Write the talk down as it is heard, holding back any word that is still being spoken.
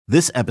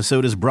This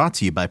episode is brought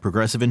to you by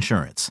Progressive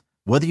Insurance.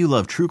 Whether you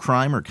love true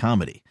crime or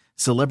comedy,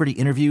 celebrity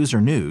interviews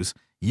or news,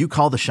 you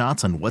call the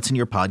shots on what's in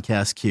your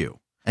podcast queue.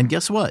 And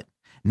guess what?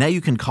 Now you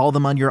can call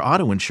them on your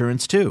auto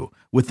insurance too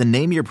with the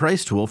Name Your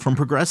Price tool from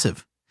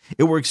Progressive.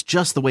 It works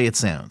just the way it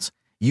sounds.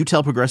 You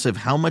tell Progressive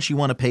how much you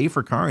want to pay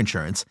for car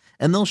insurance,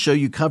 and they'll show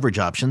you coverage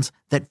options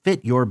that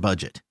fit your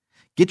budget.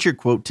 Get your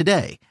quote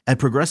today at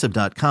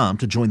Progressive.com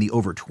to join the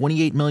over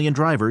 28 million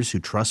drivers who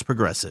trust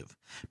Progressive.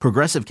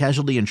 Progressive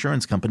Casualty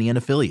Insurance Company and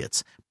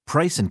Affiliates.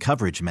 Price and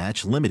coverage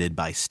match limited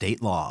by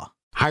state law.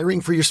 Hiring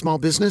for your small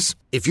business?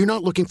 If you're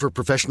not looking for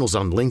professionals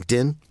on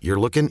LinkedIn, you're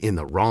looking in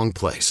the wrong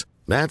place.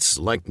 That's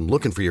like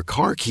looking for your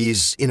car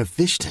keys in a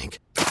fish tank.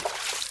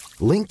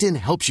 LinkedIn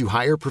helps you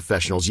hire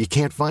professionals you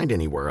can't find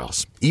anywhere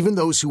else, even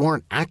those who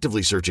aren't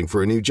actively searching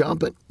for a new job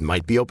but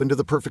might be open to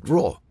the perfect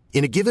role.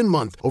 In a given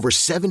month, over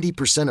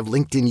 70% of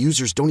LinkedIn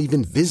users don't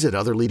even visit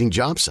other leading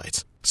job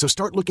sites. So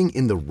start looking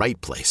in the right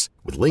place.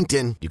 With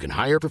LinkedIn, you can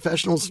hire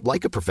professionals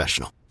like a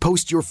professional.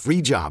 Post your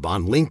free job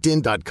on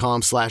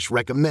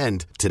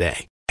linkedin.com/recommend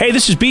today. Hey,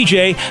 this is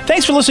BJ.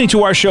 Thanks for listening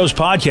to our show's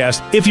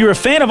podcast. If you're a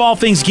fan of all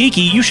things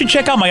geeky, you should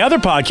check out my other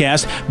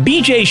podcast,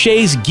 BJ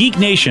Shea's Geek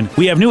Nation.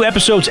 We have new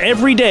episodes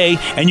every day,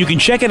 and you can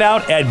check it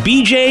out at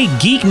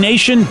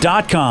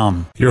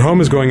bjgeeknation.com. Your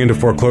home is going into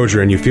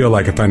foreclosure and you feel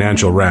like a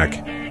financial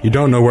wreck. You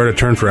don't know where to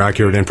turn for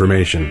accurate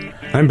information.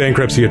 I'm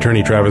bankruptcy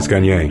attorney Travis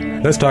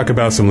Gagne. Let's talk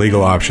about some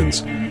legal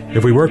options.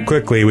 If we work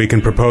quickly, we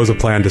can propose a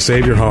plan to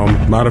save your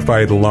home,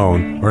 modify the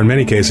loan, or in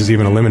many cases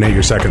even eliminate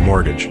your second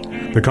mortgage.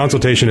 The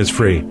consultation is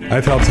free.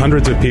 I've helped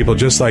hundreds of people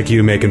just like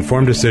you make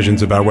informed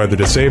decisions about whether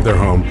to save their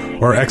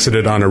home or exit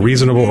it on a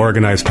reasonable,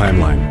 organized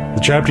timeline.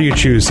 The chapter you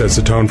choose sets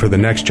the tone for the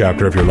next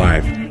chapter of your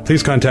life.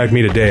 Please contact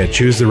me today at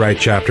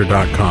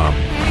choosetherightchapter.com.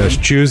 That's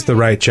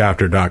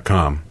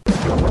choosetherightchapter.com.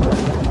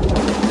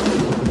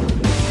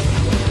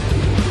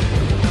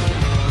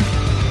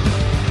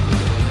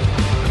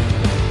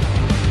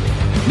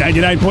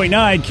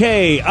 .9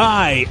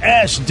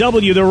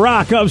 KISW, The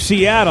Rock of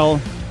Seattle.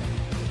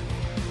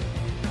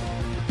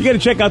 You got to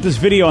check out this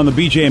video on the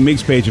BJ and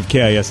Migs page of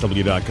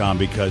KISW.com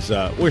because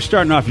we're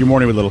starting off your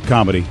morning with a little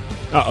comedy.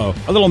 A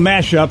little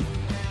mashup.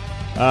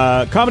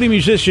 Comedy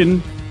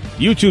musician,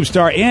 YouTube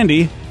star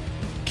Andy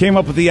came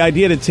up with the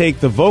idea to take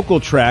the vocal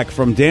track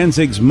from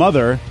Danzig's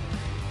Mother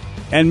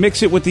and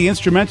mix it with the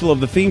instrumental of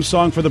the theme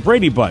song for the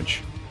Brady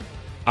Bunch.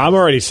 I'm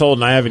already sold,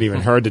 and I haven't even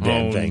heard the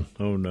damn thing.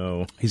 Oh,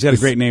 no. He's got a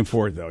great name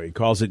for it, though. He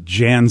calls it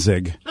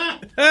Janzig.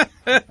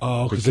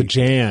 Oh, because of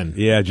Jan.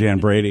 Yeah, Jan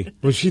Brady.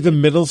 Was she the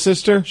middle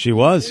sister? She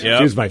was. Yep.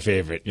 She was my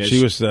favorite. Yeah,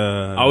 she was...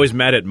 always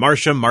mad at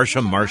Marsha. F.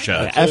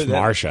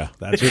 Marsha.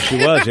 That's what she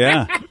was,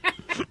 yeah.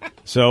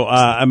 So,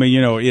 I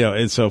mean,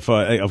 and so,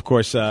 of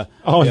course... and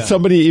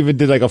somebody even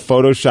did like a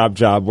Photoshop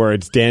job where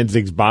it's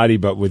Danzig's body,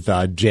 but with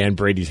Jan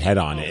Brady's head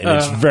on it, and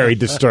it's very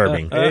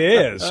disturbing. It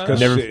is,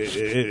 because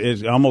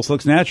it almost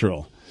looks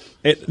natural.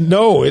 It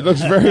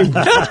looks very...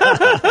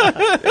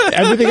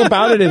 Everything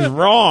about it is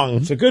wrong.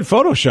 It's a good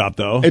Photoshop,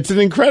 though. It's an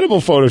incredible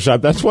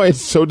Photoshop. That's why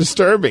it's so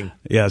disturbing.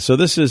 Yeah, so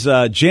this is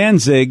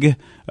Janzig,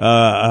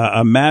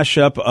 a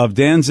mashup of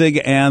Danzig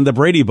and the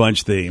Brady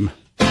Bunch theme.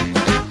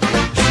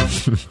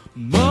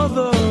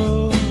 Mother,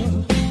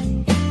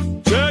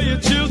 tell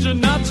your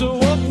children not to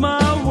walk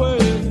my way.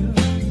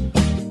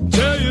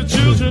 Tell your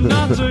children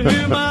not to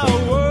hear my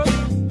word.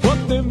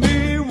 What they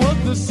mean, what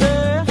they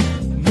say.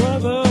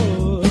 Mother.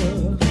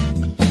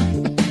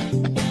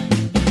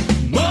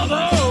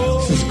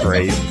 This is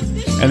great.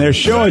 And they're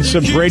showing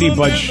some Brady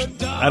Bunch,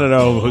 I don't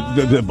know,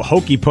 the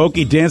hokey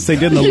pokey dance they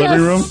did in the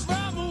living room.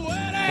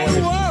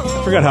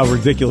 I forgot how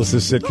ridiculous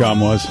this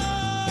sitcom was.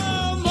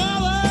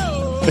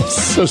 It's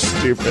so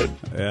stupid.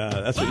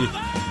 Yeah,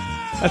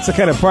 that's the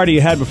kind of party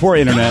you had before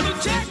internet.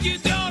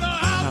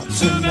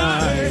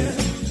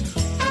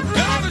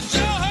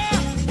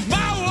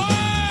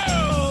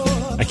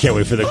 I can't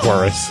wait for the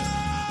chorus.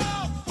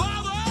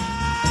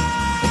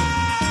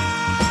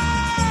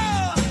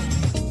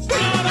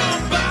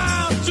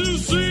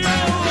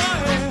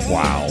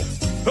 Wow.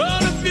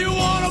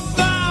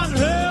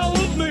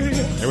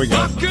 Here we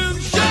go.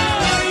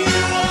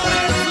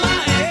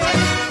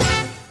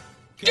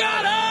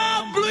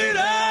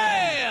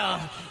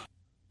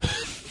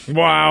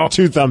 Wow.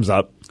 2 thumbs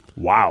up.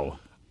 Wow.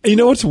 You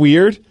know what's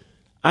weird?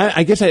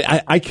 I guess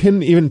I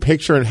couldn't even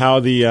picture how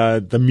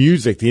the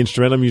music, the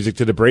instrumental music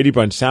to the Brady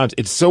Bunch sounds.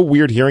 It's so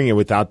weird hearing it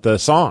without the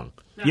song.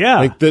 Yeah.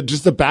 Like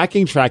just the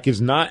backing track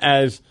is not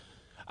as,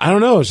 I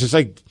don't know, it's just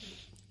like,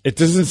 it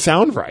doesn't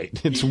sound right.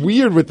 It's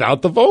weird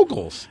without the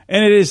vocals.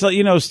 And it is,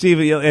 Steve,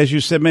 as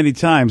you said many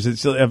times,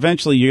 it's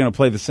eventually you're going to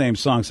play the same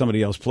song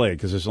somebody else played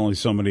because there's only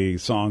so many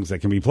songs that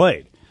can be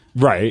played.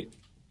 Right.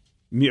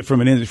 From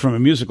a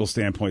musical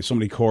standpoint, so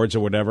many chords or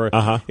whatever.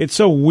 Uh-huh. It's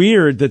so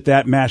weird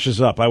that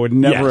mashes up. I would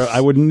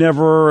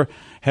never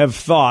have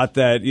thought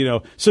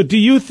that, So do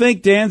you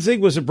think Danzig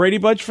was a Brady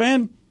Bunch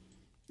fan?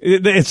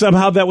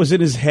 Somehow that was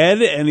in his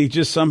head, and he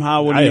just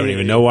somehow... I don't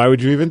even know. Why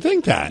would you even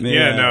think that?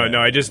 Yeah, no.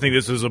 I just think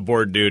this was a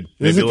bored dude.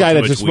 This is Maybe a guy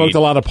little that too just much smoked weed. a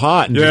lot of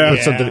pot and just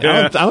put something.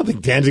 Yeah. I don't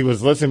think Danzig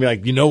was listening and be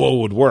like, you know what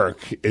would work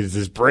is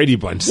this Brady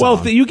Bunch song.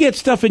 Well, you get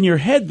stuff in your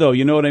head, though.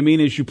 You know what I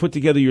mean? As you put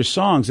together your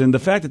songs, and the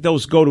fact that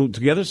those go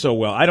together so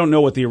well. I don't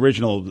know what the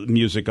original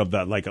music of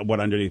that, like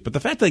what underneath, but the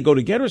fact that they go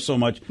together so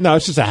much. No,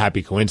 it's just a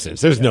happy coincidence.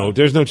 There's no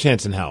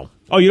chance in hell.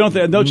 Oh, you don't?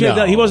 No chance.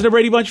 No. He wasn't a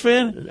Brady Bunch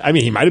fan. I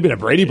mean, he might have been a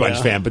Brady Bunch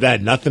fan, but that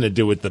had nothing to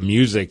do with the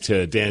music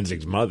to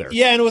Danzig's mother.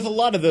 Yeah, and with a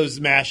lot of those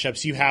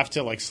mashups, you have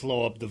to like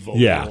slow up the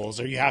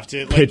vocals, or you have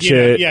to like, Pitch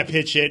it.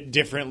 pitch it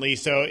differently.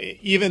 So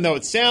even though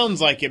it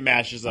sounds like it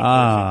mashes up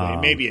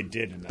perfectly, maybe it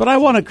didn't. But I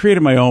want to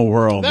create my own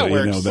world. That you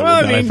know, works. that, Well,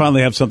 I that I mean-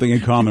 finally have something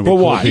in common But with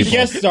cool why? people.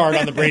 guest starred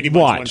on the Brady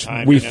Bunch Watch, one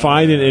time. we you know?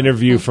 find an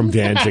interview from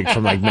Danzig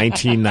from like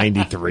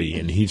 1993,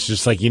 and he's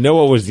just like, you know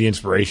what was the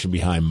inspiration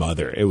behind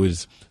Mother? It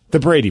was the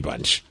Brady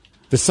Bunch.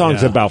 The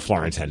song's about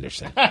Florence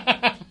Henderson.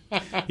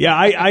 Yeah,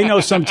 I know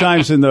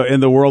sometimes in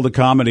the world of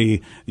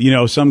comedy, you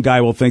know, some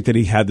guy will think that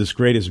he had this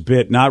greatest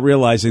bit, not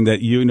realizing that,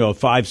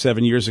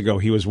 5-7 years ago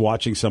he was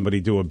watching somebody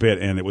do a bit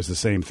and it was the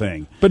same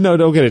thing. But no,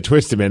 don't get it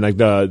twisted, man. Like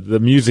the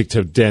music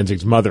to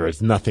Danzig's Mother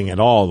is nothing at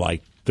all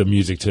like the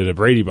music to the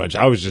Brady Bunch.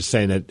 I was just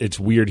saying that it's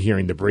weird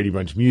hearing the Brady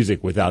Bunch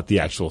music without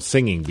the actual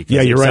singing because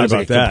Yeah, you're it right sounds about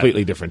like a that.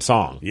 completely different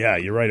song. Yeah,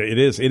 you're right. It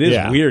is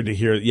Yeah. weird to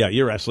hear. Yeah,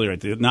 you're absolutely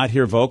right. To not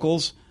hear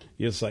vocals,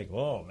 it's like,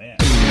 oh, man.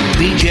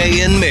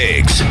 BJ and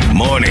Migs,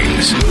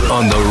 mornings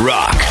on The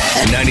Rock,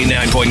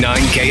 99.9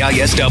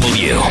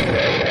 KISW.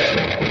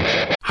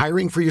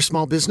 Hiring for your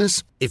small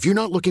business? If you're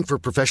not looking for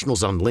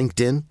professionals on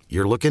LinkedIn,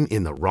 you're looking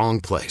in the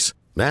wrong place.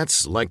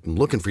 That's like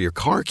looking for your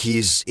car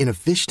keys in a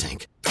fish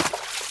tank.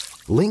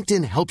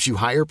 LinkedIn helps you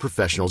hire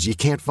professionals you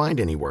can't find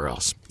anywhere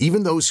else,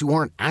 even those who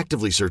aren't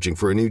actively searching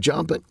for a new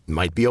job but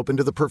might be open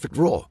to the perfect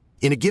role.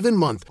 In a given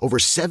month, over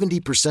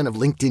 70% of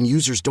LinkedIn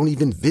users don't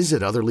even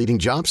visit other leading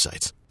job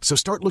sites. So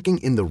start looking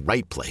in the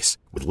right place.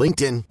 With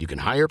LinkedIn, you can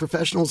hire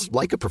professionals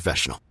like a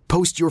professional.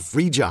 Post your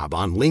free job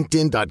on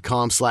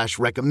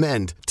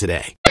linkedin.com/recommend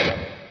today.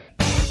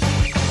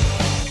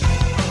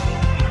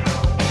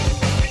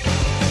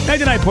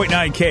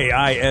 99.9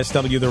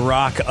 KISW, The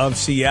Rock of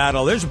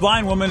Seattle. There's a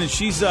blind woman, and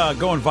she's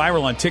going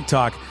viral on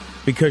TikTok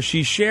because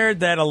she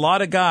shared that a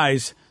lot of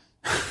guys,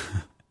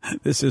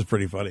 this is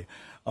pretty funny,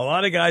 a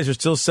lot of guys are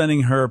still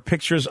sending her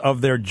pictures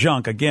of their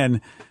junk.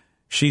 Again,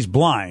 she's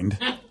blind.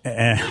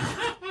 And,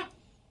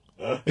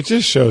 It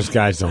just shows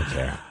guys don't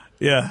care.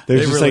 yeah. They're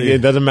they just really- like, it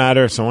doesn't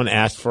matter if someone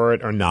asked for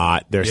it or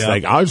not. They're just Yeah.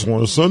 like, I just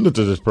want to send it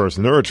to this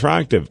person. They're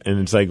attractive. And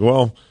it's like,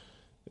 well,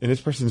 and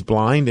this person's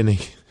blind and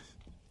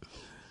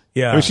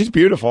yeah. I mean, she's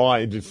beautiful.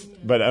 I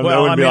Well, wouldn't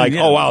I be mean, like,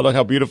 yeah. oh, wow, look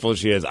how beautiful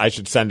she is. I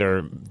should send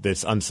her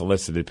this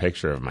unsolicited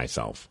picture of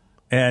myself.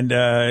 And,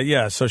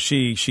 so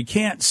she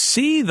can't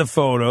see the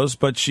photos,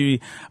 but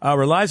she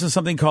relies on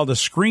something called a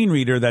screen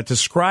reader that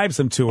describes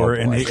them to her.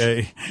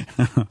 boy.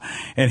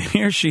 And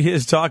here she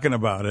is talking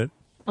about it.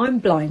 I'm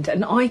blind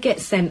and I get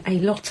sent a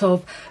lot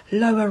of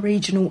lower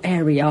regional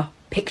area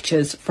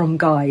pictures from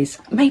guys.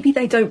 Maybe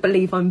they don't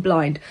believe I'm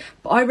blind,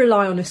 but I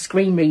rely on a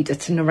screen reader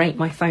to narrate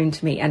my phone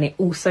to me, and it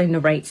also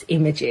narrates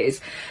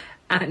images.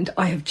 And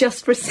I have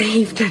just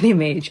received an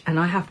image and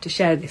I have to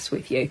share this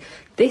with you.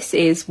 This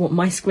is what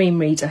my screen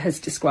reader has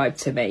described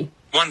to me.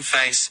 One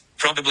face,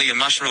 probably a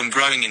mushroom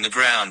growing in the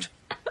ground.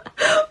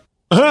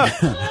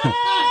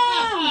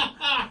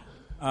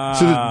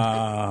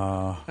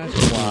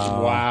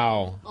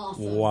 Wow.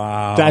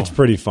 Wow. That's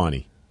pretty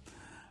funny.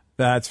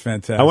 That's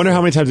fantastic. I wonder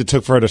how many times it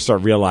took for her to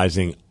start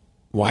realizing,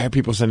 why are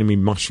people sending me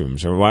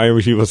mushrooms? Or why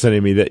are people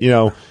sending me that,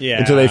 Yeah.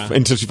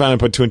 until she finally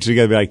put two and two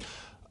together, be like,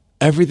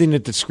 everything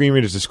that the screen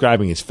reader is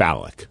describing is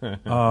phallic.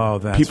 Oh,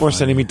 that's People are funny.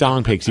 sending me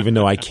dong pics even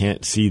though I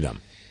can't see them.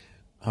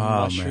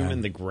 Mushroom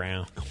in the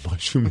ground.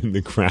 Mushroom in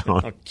the ground.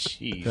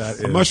 Jeez. That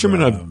A is, mushroom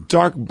in a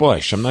dark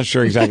bush. I'm not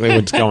sure exactly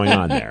what's going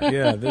on there.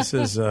 Yeah, this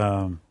is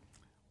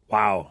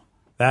wow.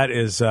 That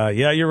is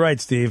you're right,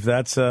 Steve.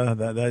 That's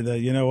that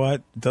you know what?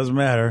 It doesn't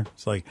matter.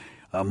 It's like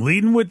I'm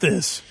leading with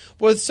this.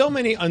 With so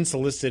many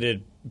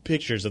unsolicited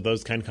pictures of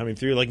those kind coming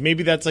through, like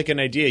maybe that's like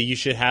an idea. You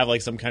should have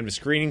like some kind of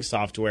screening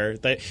software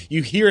that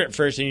you hear it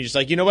first and you're just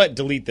like, you know what,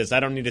 delete this. I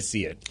don't need to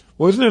see it.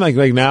 Well, isn't it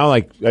like now,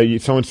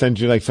 someone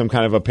sends you like some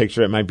kind of a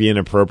picture that might be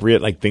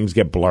inappropriate, like things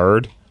get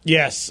blurred?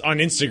 Yes, on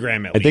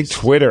Instagram at I least. think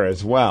Twitter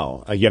as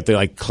well. You have to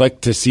like click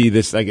to see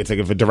this. Like it's like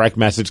if a direct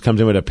message comes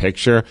in with a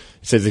picture, it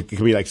says it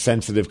could be like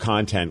sensitive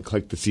content.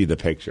 Click to see the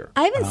picture.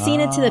 I haven't seen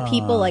it to the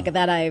people like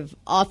that I've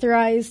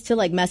authorized to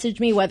like message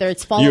me, whether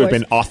it's followers. You have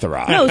been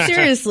authorized. No,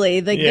 seriously.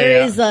 Like Yeah, there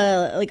yeah. is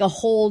a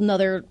whole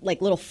nother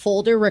like little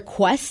folder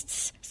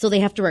requests. So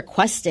they have to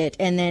request it,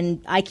 and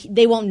then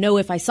they won't know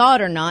if I saw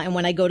it or not. And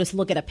when I go to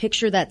look at a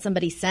picture that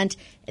somebody sent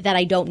that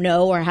I don't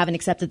know or haven't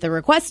accepted the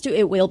request to,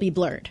 it will be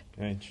blurred.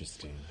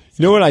 Interesting.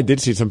 You know what I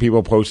did see some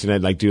people posting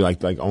it like do like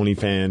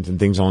OnlyFans and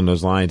things along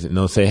those lines, and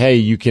they'll say, "Hey,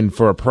 you can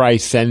for a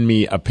price send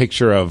me a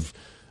picture of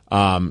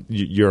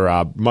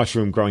your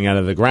mushroom growing out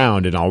of the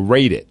ground, and I'll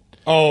rate it."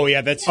 Oh,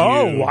 yeah, that's huge.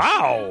 Oh,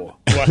 wow.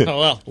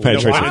 Well, no pun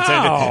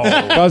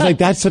intended. I was like,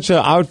 that's such a.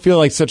 I would feel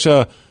like such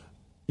a.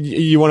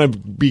 You want to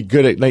be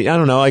good at, like, I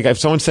don't know, like if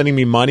someone's sending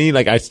me money,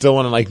 like I still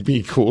want to like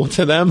be cool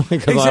to them.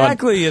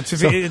 Exactly.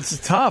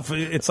 It's tough.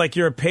 It's like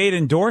you're a paid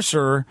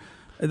endorser.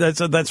 That's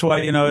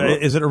why,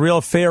 is it a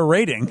real fair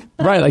rating?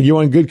 Right, like you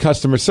want good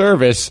customer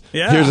service.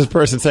 Yeah. Here's this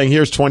person saying,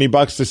 here's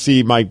 $20 to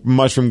see my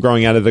mushroom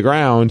growing out of the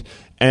ground.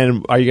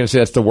 And are you going to say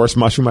that's the worst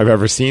mushroom I've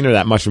ever seen, or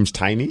that mushroom's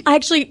tiny?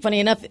 Actually, funny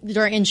enough,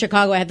 in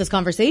Chicago, I had this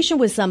conversation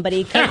with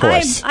somebody. Of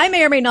course. I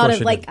may or may not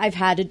have, like,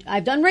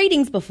 I've done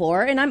ratings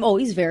before, and I'm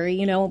always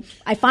very,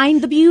 I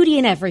find the beauty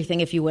in everything,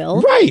 if you will.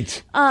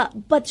 Right.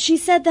 But she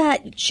said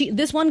that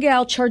this one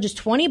gal charges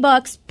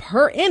 $20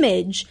 per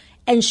image,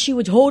 and she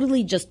would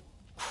totally just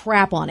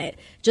crap on it.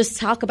 Just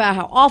talk about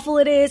how awful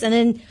it is, and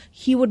then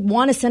he would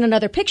want to send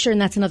another picture,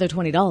 and that's another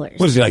 $20. What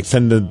does he like?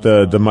 Send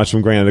the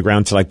mushroom growing out of the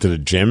ground to the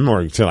gym,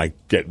 or to like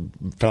get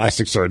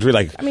plastic surgery?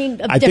 Like, I mean,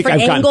 a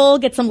different angle,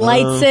 get some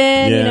lights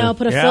in, yeah.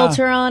 Put a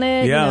filter on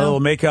it. Yeah, a little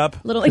makeup.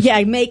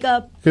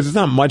 Makeup. Because there's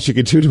not much you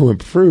could do to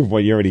improve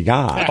what you already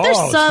got.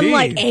 There's some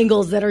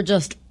angles that are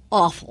just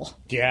awful.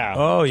 Yeah.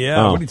 Oh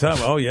yeah. What are you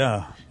talking about? Oh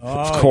yeah.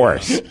 Of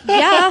course.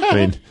 Yeah. I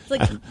mean, it's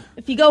like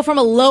if you go from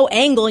a low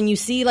angle and you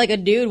see like a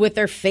dude with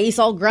their face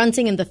all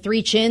grunting and the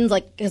 3 chins,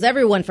 like, because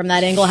everyone from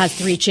that angle has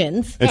 3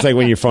 chins. It's like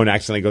when your phone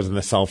accidentally goes in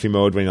the selfie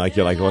mode when you're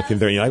looking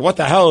through and you're like, what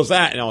the hell is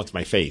that? No, it's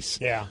my face.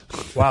 Yeah.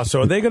 Wow.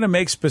 So are they going to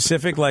make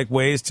specific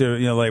ways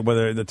to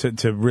whether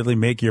to really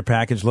make your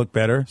package look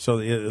better? So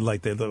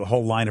the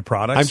whole line of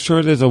products. I'm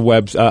sure there's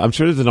I'm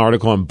sure there's an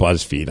article on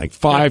BuzzFeed, like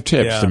 5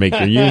 tips to make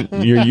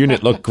your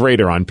unit look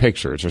greater on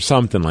pictures or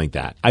something like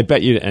that. I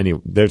bet you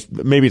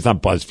maybe it's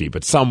not BuzzFeed,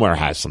 but somewhere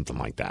has something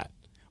like that.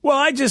 Well,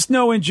 I just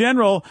know in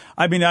general.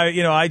 I mean, I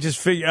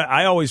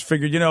always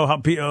figured,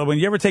 how when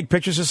you ever take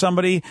pictures of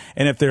somebody,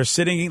 and if they're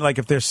sitting,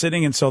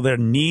 and so their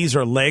knees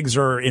or legs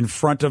are in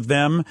front of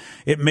them,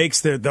 it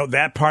makes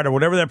that part or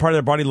whatever that part of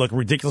their body look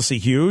ridiculously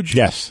huge.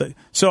 Yes.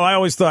 So I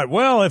always thought,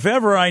 well, if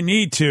ever I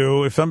need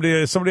to, if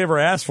somebody ever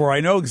asks for,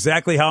 I know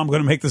exactly how I'm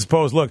going to make this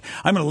pose look.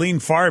 I'm going to lean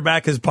far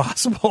back as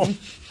possible.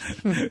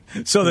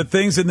 So that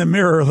things in the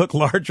mirror look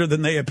larger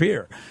than they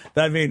appear.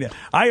 I mean,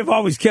 I have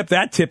always kept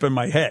that tip in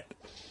my head.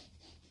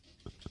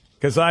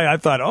 Because I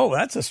thought,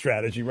 that's a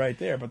strategy right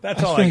there. But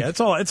that's all I got.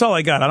 That's all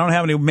I got. I don't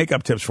have any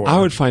makeup tips for you. I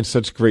would find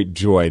such great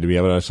joy to be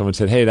able to have someone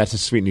said, hey, that's a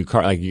sweet new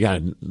car. Like, you got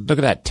to look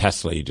at that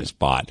Tesla you just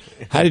bought.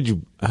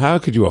 How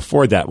could you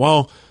afford that?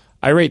 Well,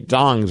 I rate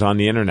dongs on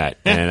the internet,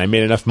 and I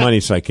made enough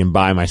money so I can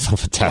buy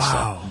myself a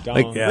Tesla.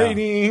 Wow.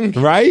 Rating.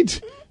 Right?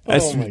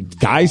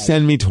 Guys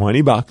send me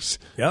 $20,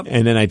 yep.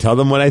 And then I tell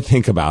them what I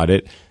think about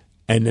it,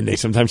 and then they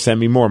sometimes send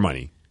me more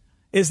money.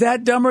 Is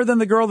that dumber than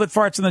the girl that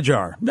farts in the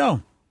jar?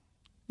 No.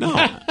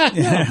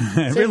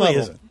 It really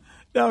isn't.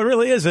 No, it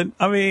really isn't.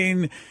 I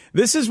mean,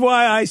 this is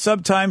why I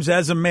sometimes,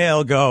 as a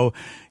male, go,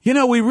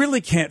 we really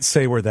can't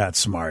say we're that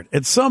smart.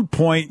 At some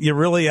point, you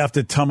really have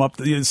to sum up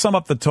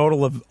the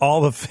total of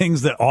all the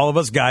things that all of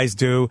us guys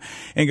do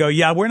and go,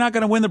 yeah, we're not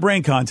going to win the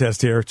brain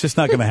contest here. It's just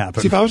not going to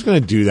happen. See, if I was going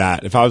to do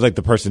that, if I was like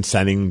the person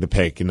sending the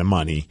pic and the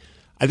money,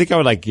 I think I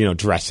would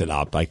dress it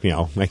up like a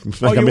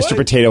Mr.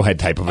 Potato Head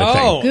type of a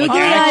thing. Googly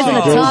eyes and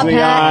a top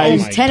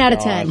hat. 10 out of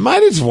 10.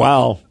 Might as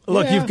well.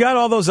 Look, you've got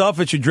all those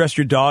outfits you dressed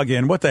your dog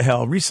in. What the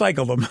hell?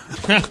 Recycle them.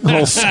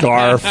 Little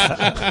scarf.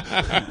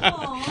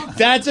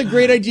 That's a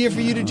great idea for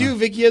you to do.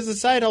 Vicky has a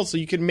side hustle.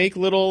 You can make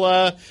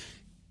little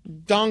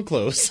dong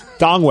clothes.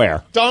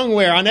 Dongwear.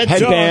 Dongwear on Etsy.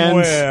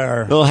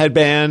 Headbands. Little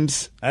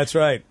headbands. That's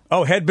right.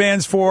 Oh,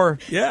 headbands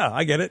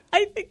I get it.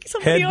 I think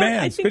somebody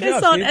I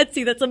saw on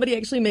Etsy that somebody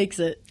actually makes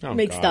it.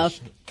 Stuff.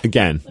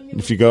 Again,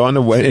 if you go on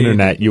the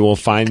internet, you will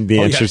find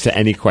the answers to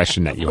any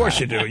question that you have. Of course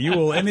you do. You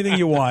will anything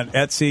you want.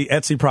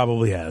 Etsy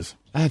probably has.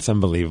 That's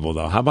unbelievable,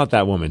 though. How about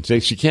that woman?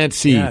 She can't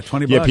see. Yeah,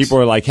 $20. Yeah, people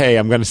are like, hey,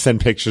 I'm going to send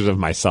pictures of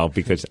myself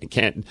because I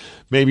can't.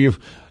 Maybe.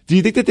 Do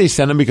you think that they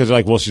send them because they're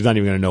like, well, she's not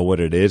even going to know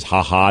what it is?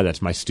 Ha ha,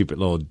 that's my stupid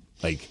little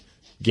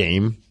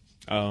game.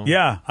 Oh.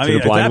 Yeah. I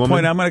mean, at that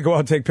point, I'm going to go out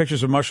and take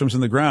pictures of mushrooms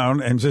in the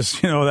ground and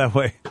just, that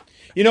way.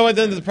 You know what?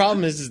 Then the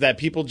problem is that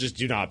people just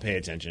do not pay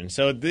attention.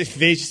 So if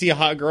they see a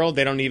hot girl,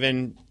 they don't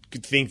even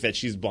think that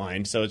she's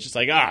blind. So it's just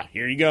like,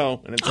 here you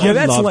go. And it's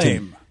that's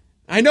lame.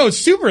 I know it's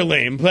super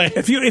lame, but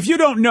if you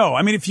don't know,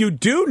 I mean, if you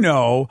do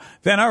know,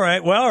 then all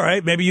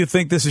right, maybe you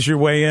think this is your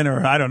way in,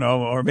 or I don't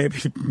know, or maybe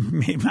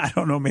I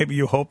don't know, maybe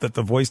you hope that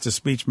the voice to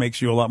speech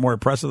makes you a lot more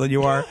impressive than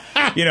you are,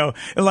 and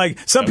like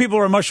some people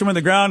are mushroom in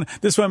the ground.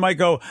 This one might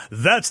go,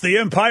 that's the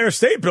Empire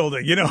State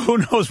Building, who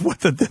knows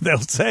what they'll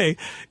say,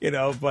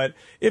 but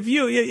if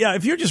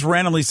you're just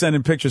randomly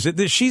sending pictures,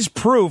 she's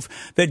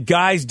proof that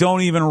guys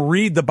don't even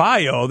read the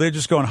bio. They're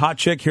just going, hot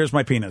chick, here's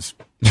my penis.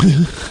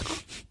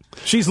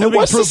 She's living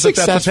what's proof the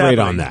success that rate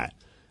on that?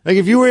 Like,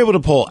 if you were able to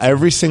pull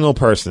every single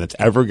person that's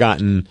ever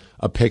gotten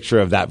a picture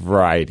of that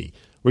variety,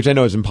 which I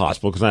know is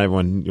impossible because not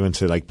everyone wants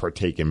to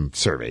partake in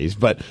surveys,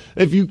 but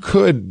if you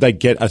could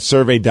get a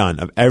survey done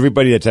of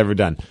everybody that's ever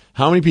done,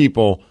 how many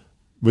people,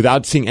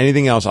 without seeing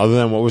anything else other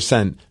than what was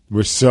sent,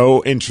 were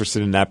so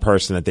interested in that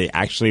person that they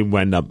actually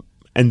end up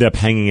ended up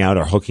hanging out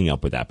or hooking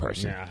up with that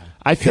person. Yeah.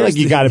 I feel like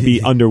you got to be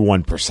under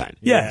 1%.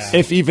 Yes.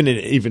 If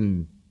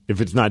even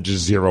if it's not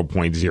just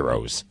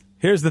 0.0s.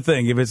 Here's the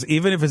thing: if it's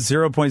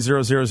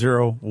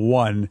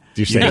 0.0001,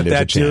 You're saying got there's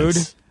that a chance.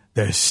 dude.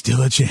 There's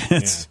still a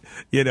chance.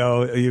 You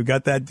know, you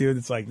got that dude.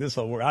 It's like, this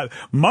will work.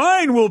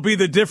 Mine will be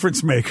the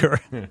difference maker.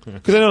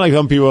 Because I know like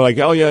some people are like,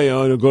 oh yeah,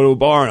 go to a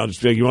bar and I'll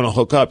just be like, you want to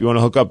hook up? You want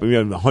to hook up?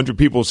 And 100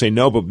 people say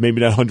no, but maybe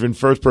that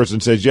 101st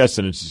person says yes,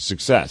 and it's a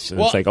success. And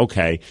it's like,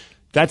 okay.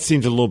 That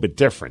seems a little bit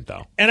different,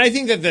 though. And I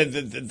think that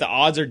the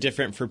odds are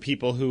different for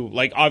people who,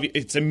 like,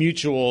 it's a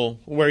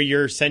mutual, where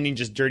you're sending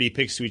just dirty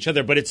pics to each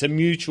other, but it's a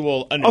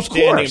mutual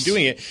understanding of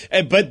doing it.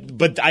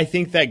 But I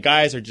think that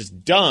guys are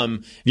just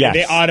dumb. Yes.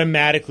 They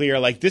automatically are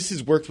like, this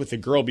has worked with a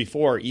girl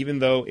before, even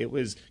though it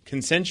was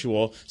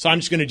consensual, so I'm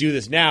just going to do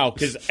this now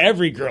because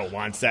every girl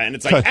wants that. And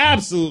it's like,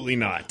 absolutely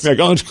not. Like,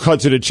 let's cut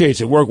to the chase.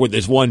 It worked with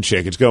this one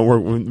chick. It's going to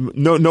work.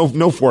 No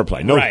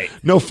foreplay.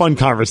 No fun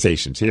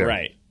conversations here.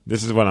 Right.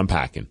 This is what I'm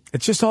packing.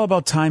 It's just all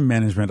about time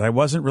management. I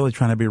wasn't really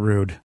trying to be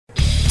rude.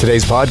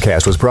 Today's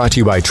podcast was brought to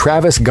you by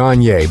Travis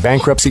Gagne,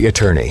 bankruptcy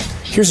attorney.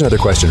 Here's another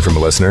question from a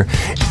listener.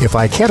 If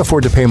I can't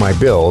afford to pay my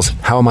bills,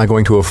 how am I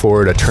going to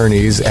afford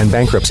attorneys and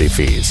bankruptcy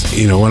fees?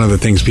 You know, one of the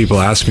things people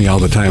ask me all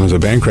the time as a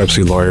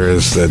bankruptcy lawyer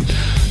is that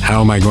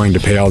how am I going to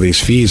pay all these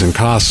fees and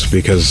costs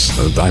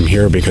because I'm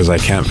here because I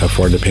can't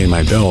afford to pay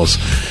my bills?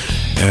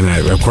 And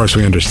of course,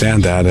 we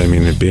understand that. I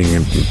mean, being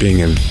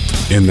in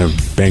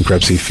the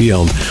bankruptcy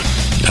field.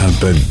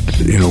 But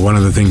you know, one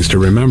of the things to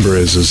remember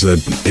is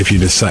that if you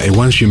decide,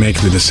 once you make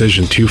the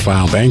decision to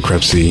file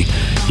bankruptcy,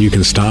 you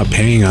can stop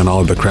paying on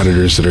all of the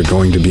creditors that are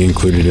going to be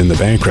included in the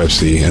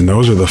bankruptcy, and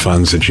those are the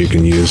funds that you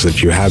can use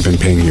that you have been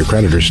paying your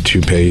creditors to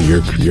pay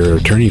your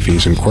attorney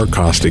fees and court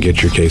costs to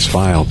get your case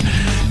filed.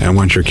 And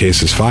once your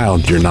case is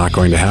filed, you're not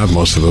going to have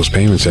most of those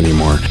payments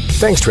anymore.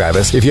 Thanks,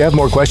 Travis. If you have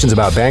more questions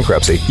about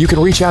bankruptcy, you can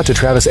reach out to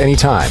Travis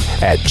anytime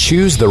at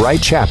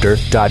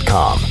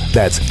ChooseTheRightChapter.com.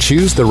 That's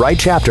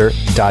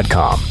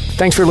ChooseTheRightChapter.com.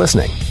 Thanks for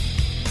listening.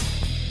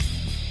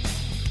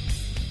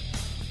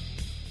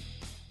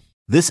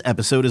 This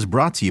episode is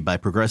brought to you by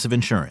Progressive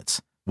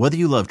Insurance. Whether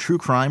you love true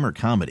crime or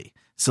comedy,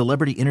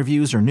 celebrity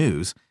interviews or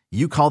news,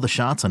 you call the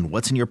shots on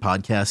what's in your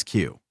podcast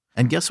queue.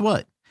 And guess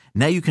what?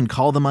 Now you can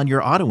call them on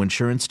your auto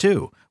insurance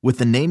too with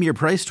the Name Your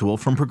Price tool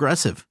from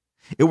Progressive.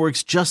 It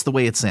works just the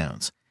way it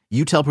sounds.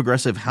 You tell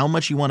Progressive how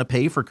much you want to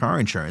pay for car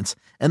insurance,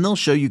 and they'll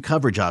show you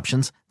coverage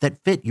options that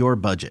fit your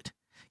budget.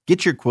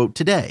 Get your quote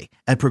today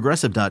at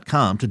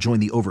Progressive.com to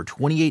join the over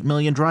 28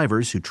 million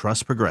drivers who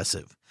trust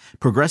Progressive.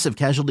 Progressive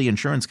Casualty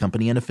Insurance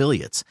Company and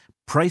Affiliates.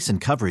 Price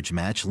and coverage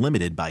match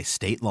limited by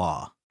state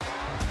law.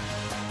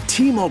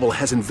 T-Mobile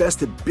has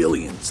invested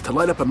billions to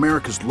light up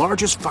America's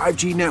largest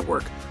 5G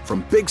network,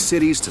 from big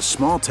cities to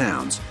small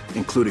towns,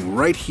 including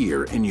right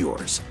here in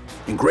yours.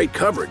 And great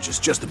coverage is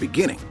just the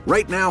beginning.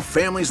 Right now,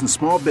 families and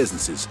small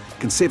businesses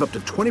can save up to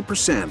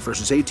 20%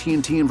 versus AT&T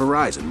and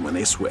Verizon when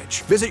they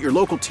switch. Visit your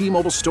local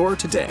T-Mobile store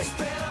today.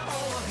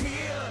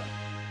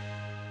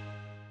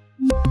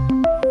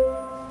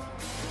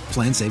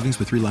 Plan savings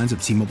with 3 lines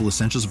of T-Mobile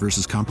Essentials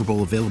versus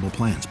comparable available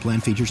plans. Plan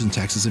features and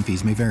taxes and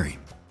fees may vary.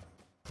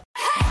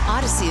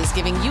 Odyssey is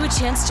giving you a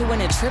chance to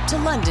win a trip to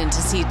London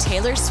to see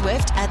Taylor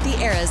Swift at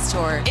the Eras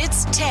Tour.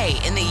 It's Tay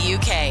in the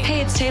UK. Hey,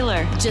 it's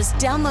Taylor. Just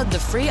download the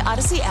free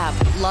Odyssey app,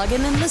 log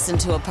in and listen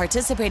to a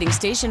participating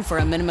station for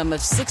a minimum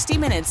of 60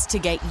 minutes to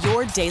get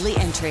your daily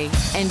entry.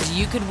 And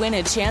you could win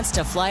a chance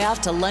to fly off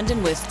to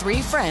London with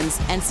 3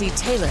 friends and see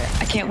Taylor.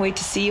 I can't wait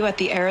to see you at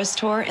the Eras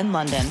Tour in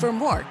London. For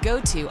more,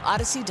 go to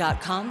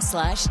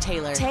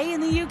odyssey.com/Taylor. Tay in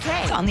the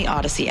UK. It's on the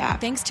Odyssey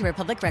app. Thanks to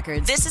Republic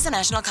Records. This is a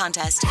national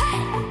contest.